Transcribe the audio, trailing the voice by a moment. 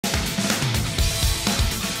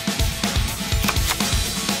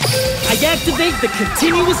activate the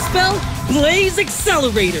continuous spell, Blaze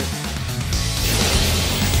Accelerator.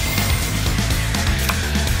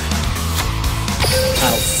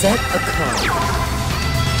 I'll set a card.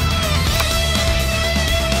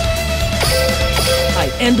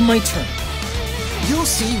 I end my turn. You'll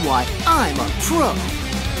see why I'm a pro.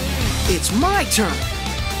 It's my turn.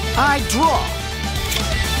 I draw.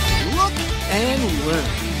 Look and learn.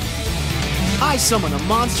 I summon a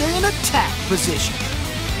monster in attack position.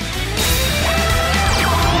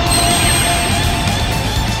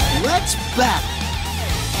 Let's battle.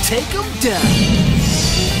 Take him down.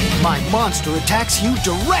 My monster attacks you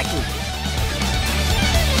directly.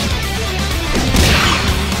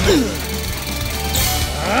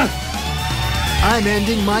 I'm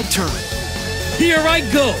ending my turn. Here I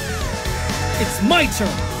go. It's my turn.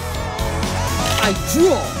 I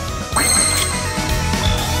draw.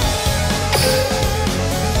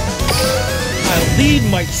 I'll lead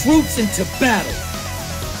my troops into battle.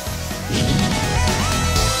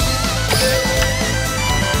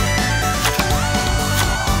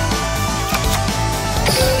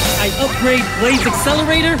 I upgrade Blaze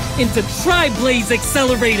Accelerator into Tri-Blaze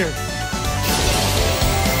Accelerator.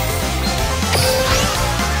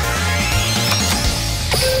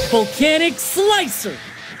 Volcanic Slicer.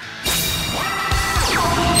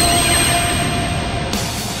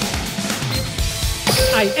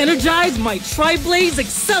 I energize my Tri-Blaze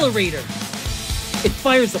Accelerator. It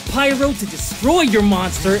fires a pyro to destroy your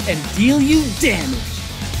monster and deal you damage.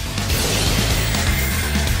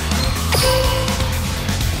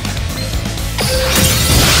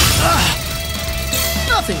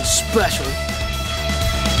 Nothing special.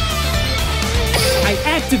 I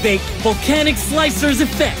activate Volcanic Slicer's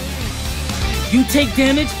effect. You take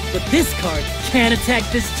damage, but this card can't attack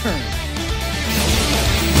this turn.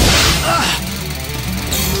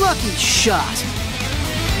 Lucky shot.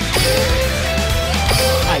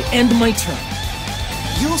 I end my turn.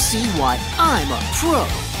 You'll see why I'm a pro.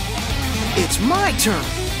 It's my turn.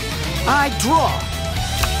 I draw.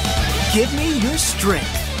 Give me your strength.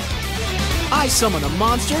 I summon a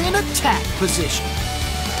monster in attack position.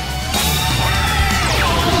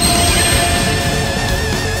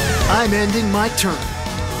 I'm ending my turn.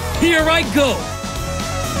 Here I go.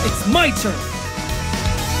 It's my turn.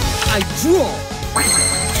 I draw.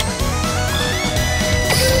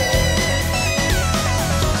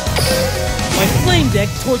 My flame deck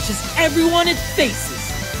torches everyone it faces.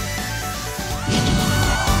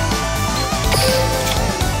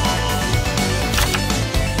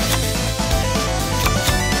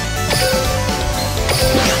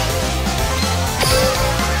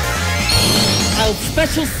 I'll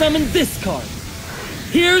special summon this card.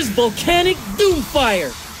 Here's Volcanic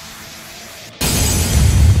Doomfire.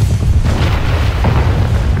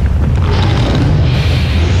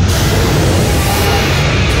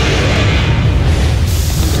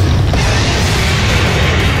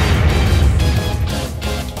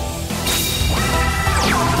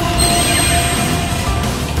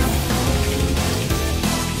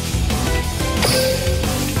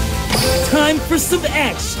 Time for some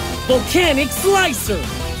action. Volcanic Slicer!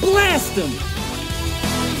 Blast him!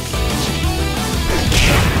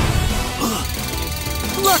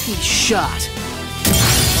 Lucky shot.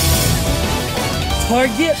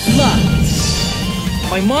 Target locked.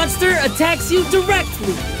 My monster attacks you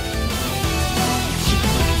directly.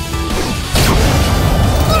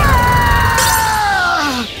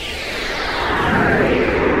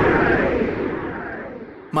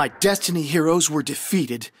 My Destiny heroes were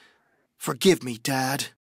defeated. Forgive me, Dad.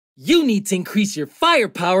 You need to increase your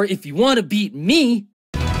firepower if you want to beat me.